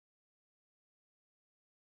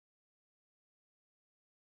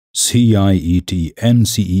CIET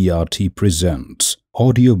NCERT presents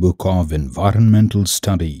Audiobook of Environmental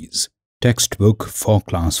Studies, textbook for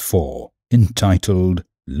Class 4, entitled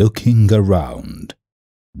Looking Around.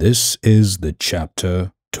 This is the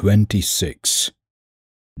chapter 26,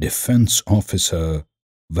 Defense Officer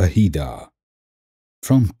Wahida,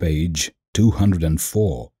 from page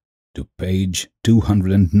 204 to page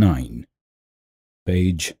 209.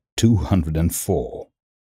 Page 204.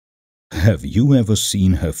 Have you ever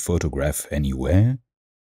seen her photograph anywhere?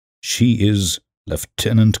 She is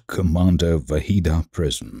Lieutenant Commander Wahida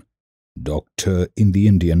Prism, doctor in the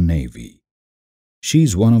Indian Navy. She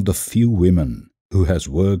is one of the few women who has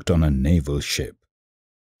worked on a naval ship.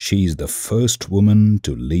 She is the first woman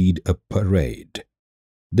to lead a parade.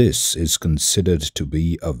 This is considered to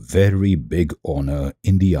be a very big honor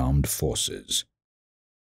in the armed forces.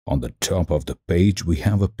 On the top of the page we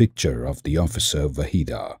have a picture of the officer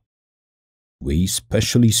Wahida. We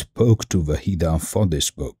specially spoke to Wahida for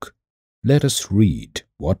this book. Let us read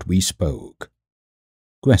what we spoke.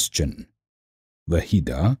 Question.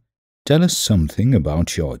 Wahida, tell us something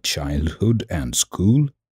about your childhood and school.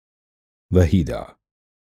 Wahida.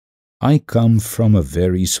 I come from a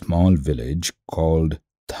very small village called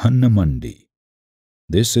Thannamandi.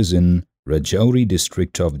 This is in Rajouri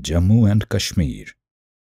district of Jammu and Kashmir.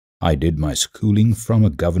 I did my schooling from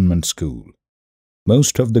a government school.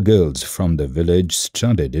 Most of the girls from the village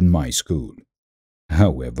studied in my school.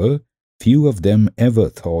 However, few of them ever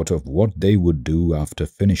thought of what they would do after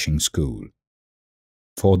finishing school.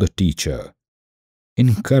 For the teacher,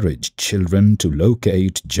 encourage children to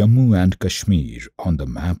locate Jammu and Kashmir on the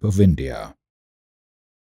map of India.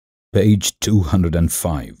 Page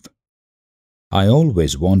 205. I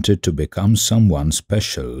always wanted to become someone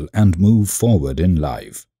special and move forward in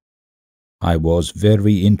life. I was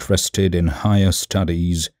very interested in higher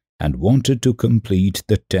studies and wanted to complete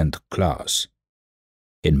the 10th class.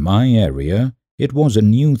 In my area, it was a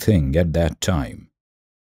new thing at that time.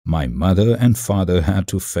 My mother and father had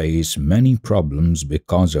to face many problems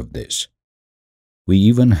because of this. We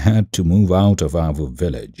even had to move out of our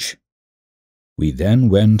village. We then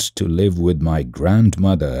went to live with my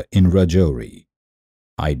grandmother in Rajouri.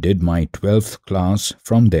 I did my 12th class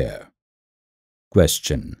from there.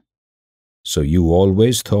 Question. So you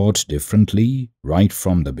always thought differently right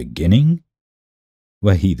from the beginning?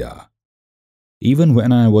 Wahida. Even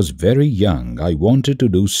when I was very young, I wanted to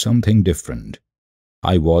do something different.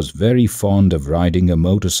 I was very fond of riding a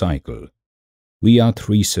motorcycle. We are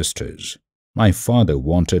 3 sisters. My father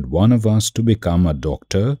wanted one of us to become a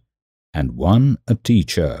doctor and one a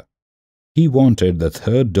teacher. He wanted the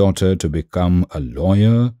 3rd daughter to become a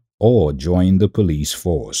lawyer or join the police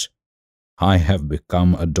force. I have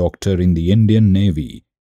become a doctor in the Indian Navy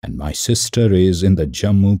and my sister is in the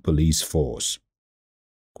Jammu police force.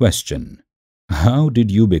 Question. How did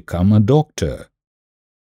you become a doctor?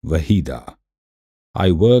 Wahida.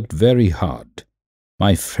 I worked very hard.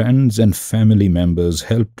 My friends and family members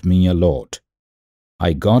helped me a lot.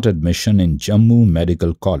 I got admission in Jammu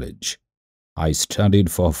Medical College. I studied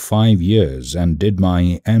for 5 years and did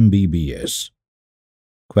my MBBS.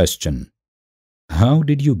 Question. How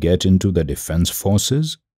did you get into the defense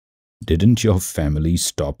forces? Didn't your family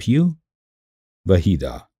stop you?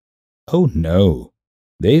 Wahida. Oh no.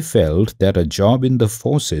 They felt that a job in the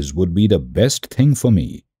forces would be the best thing for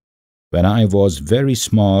me. When I was very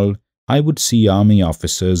small, I would see army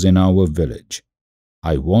officers in our village.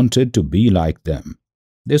 I wanted to be like them.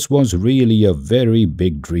 This was really a very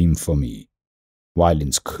big dream for me. While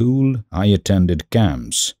in school, I attended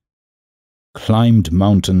camps, climbed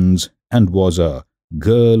mountains, and was a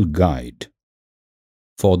girl guide.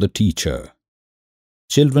 For the teacher,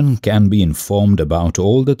 children can be informed about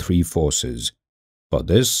all the 3 forces. For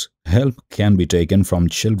this, help can be taken from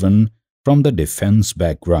children from the defense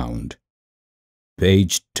background.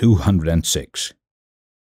 Page 206.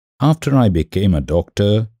 After I became a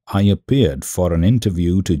doctor, I appeared for an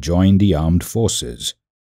interview to join the armed forces.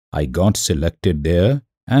 I got selected there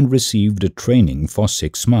and received a training for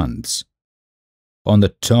 6 months. On the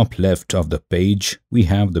top left of the page, we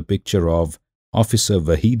have the picture of Officer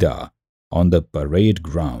Wahida on the parade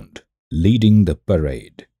ground, leading the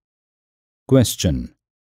parade. Question.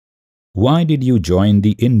 Why did you join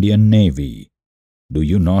the Indian Navy? Do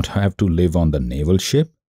you not have to live on the naval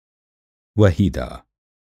ship? Wahida.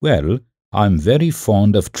 Well, I'm very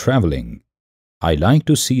fond of traveling. I like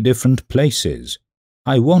to see different places.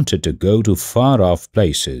 I wanted to go to far-off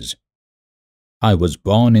places. I was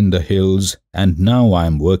born in the hills and now I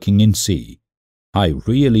am working in sea. I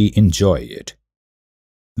really enjoy it.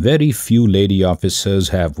 Very few lady officers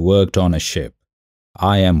have worked on a ship.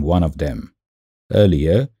 I am one of them.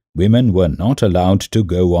 Earlier, women were not allowed to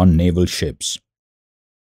go on naval ships.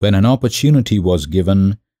 When an opportunity was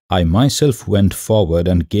given, I myself went forward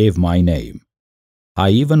and gave my name. I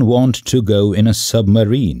even want to go in a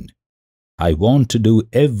submarine. I want to do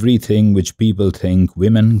everything which people think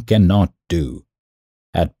women cannot do.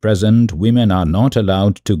 At present, women are not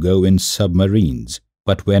allowed to go in submarines,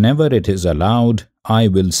 but whenever it is allowed, I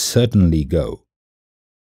will certainly go.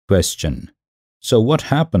 Question: So what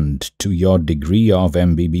happened to your degree of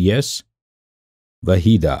MBBS?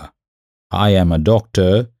 Wahida: I am a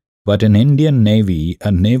doctor, but in Indian Navy,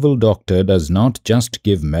 a naval doctor does not just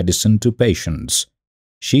give medicine to patients.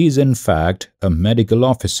 She is in fact a medical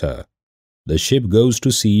officer. The ship goes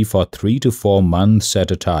to sea for 3 to 4 months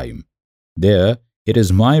at a time. There, it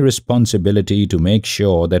is my responsibility to make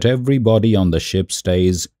sure that everybody on the ship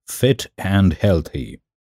stays fit and healthy.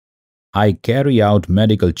 I carry out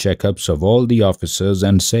medical checkups of all the officers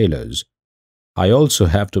and sailors. I also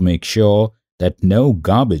have to make sure that no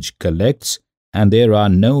garbage collects and there are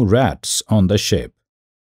no rats on the ship.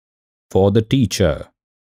 For the teacher,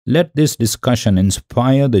 let this discussion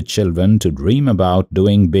inspire the children to dream about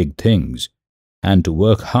doing big things and to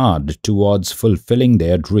work hard towards fulfilling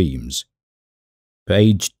their dreams.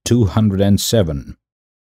 Page 207.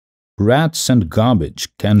 Rats and garbage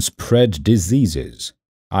can spread diseases.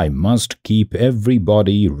 I must keep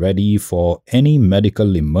everybody ready for any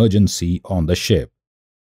medical emergency on the ship.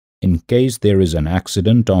 In case there is an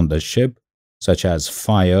accident on the ship, such as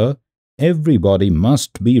fire, everybody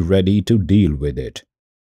must be ready to deal with it.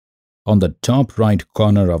 On the top right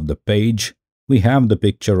corner of the page, we have the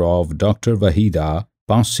picture of Dr. Wahida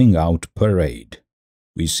passing out parade.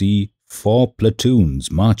 We see 4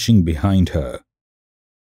 platoons marching behind her.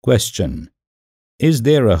 Question: Is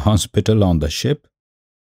there a hospital on the ship?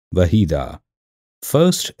 Wahida: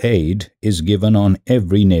 First aid is given on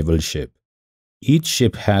every naval ship. Each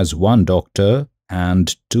ship has 1 doctor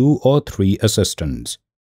and 2 or 3 assistants.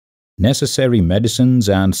 Necessary medicines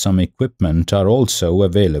and some equipment are also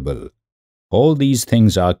available. All these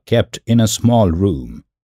things are kept in a small room.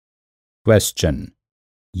 Question: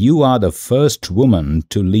 You are the first woman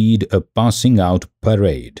to lead a passing out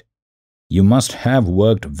parade. You must have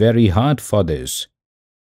worked very hard for this.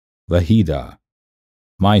 Wahida: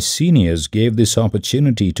 My seniors gave this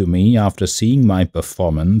opportunity to me after seeing my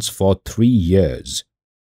performance for 3 years.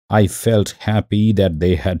 I felt happy that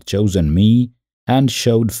they had chosen me and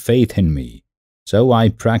showed faith in me, so I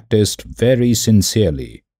practiced very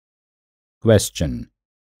sincerely. Question: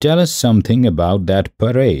 Tell us something about that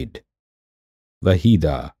parade.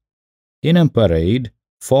 Wahida: In a parade,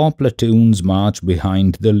 4 platoons march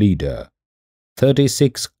behind the leader.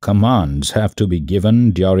 36 commands have to be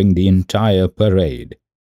given during the entire parade.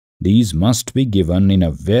 These must be given in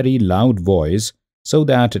a very loud voice so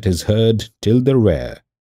that it is heard till the rear.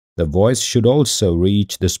 The voice should also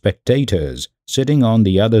reach the spectators sitting on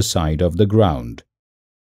the other side of the ground.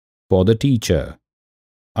 For the teacher,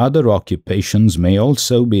 other occupations may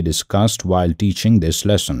also be discussed while teaching this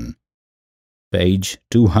lesson. Page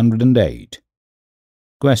 208.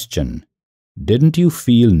 Question: Didn't you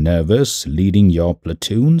feel nervous leading your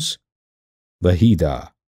platoons?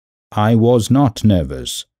 Wahida: I was not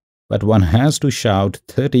nervous, but one has to shout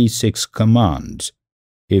 36 commands.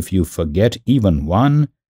 If you forget even one,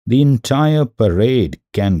 the entire parade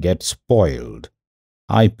can get spoiled.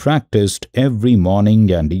 I practiced every morning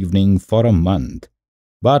and evening for a month,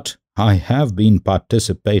 but I have been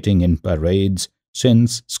participating in parades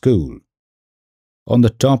since school. On the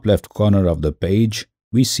top left corner of the page,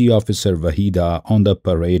 we see Officer Wahida on the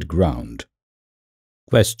parade ground.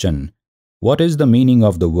 Question: What is the meaning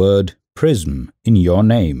of the word prism in your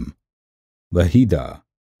name? Wahida: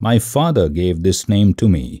 My father gave this name to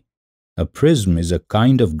me. A prism is a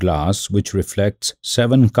kind of glass which reflects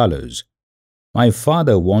 7 colors. My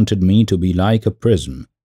father wanted me to be like a prism,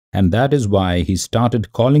 and that is why he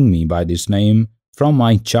started calling me by this name from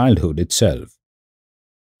my childhood itself.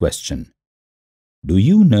 Question: Do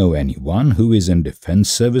you know anyone who is in defense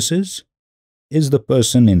services? Is the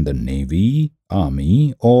person in the Navy,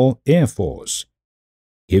 Army, or Air Force?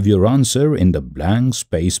 Give your answer in the blank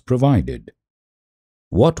space provided.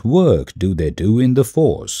 What work do they do in the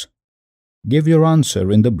force? Give your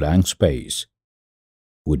answer in the blank space.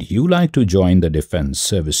 Would you like to join the defense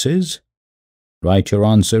services? Write your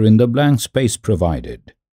answer in the blank space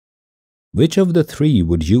provided. Which of the 3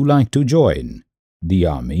 would you like to join? The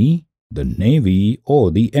Army, the Navy,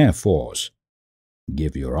 or the Air Force?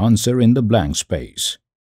 Give your answer in the blank space.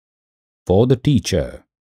 For the teacher,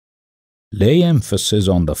 lay emphasis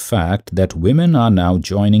on the fact that women are now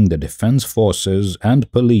joining the defense forces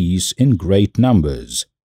and police in great numbers.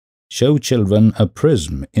 Show children a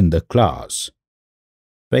prism in the class.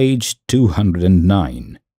 Page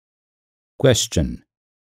 209. Question.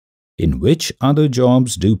 In which other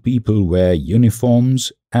jobs do people wear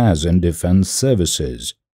uniforms as in defense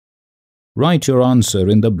services? Write your answer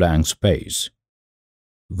in the blank space.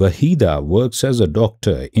 Wahida works as a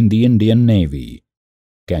doctor in the Indian Navy.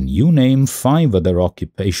 Can you name 5 other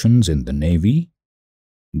occupations in the Navy?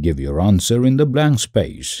 Give your answer in the blank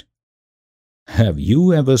space. Have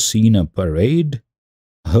you ever seen a parade?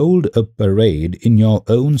 Hold a parade in your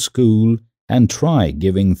own school and try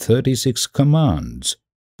giving 36 commands.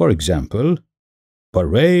 For example,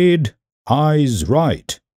 parade, eyes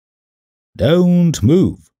right. Don't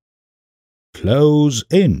move. Close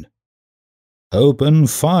in. Open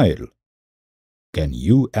file. Can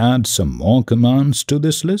you add some more commands to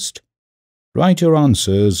this list? Write your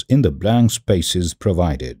answers in the blank spaces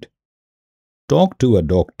provided. Talk to a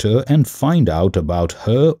doctor and find out about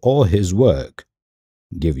her or his work.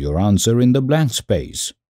 Give your answer in the blank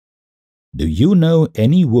space. Do you know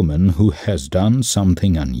any woman who has done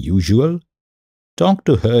something unusual? Talk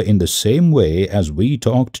to her in the same way as we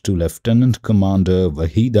talked to Lieutenant Commander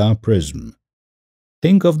Wahida Prism.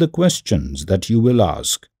 Think of the questions that you will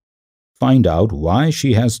ask. Find out why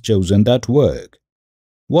she has chosen that work.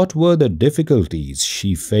 What were the difficulties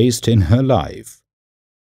she faced in her life?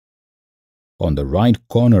 On the right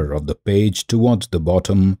corner of the page towards the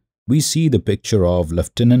bottom, we see the picture of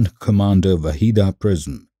Lieutenant Commander Wahida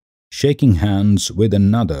Prism shaking hands with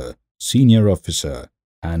another senior officer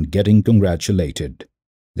and getting congratulated.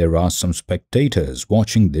 There are some spectators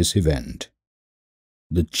watching this event.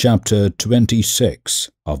 The chapter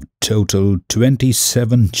 26 of total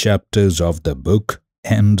 27 chapters of the book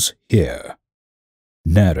ends here.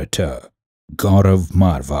 Narrator Gaurav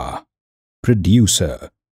Marva.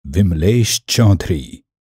 Producer Vimlesh Chaudhary.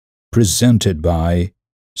 Presented by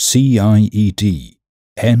CIET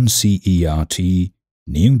NCERT,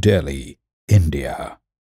 New Delhi, India.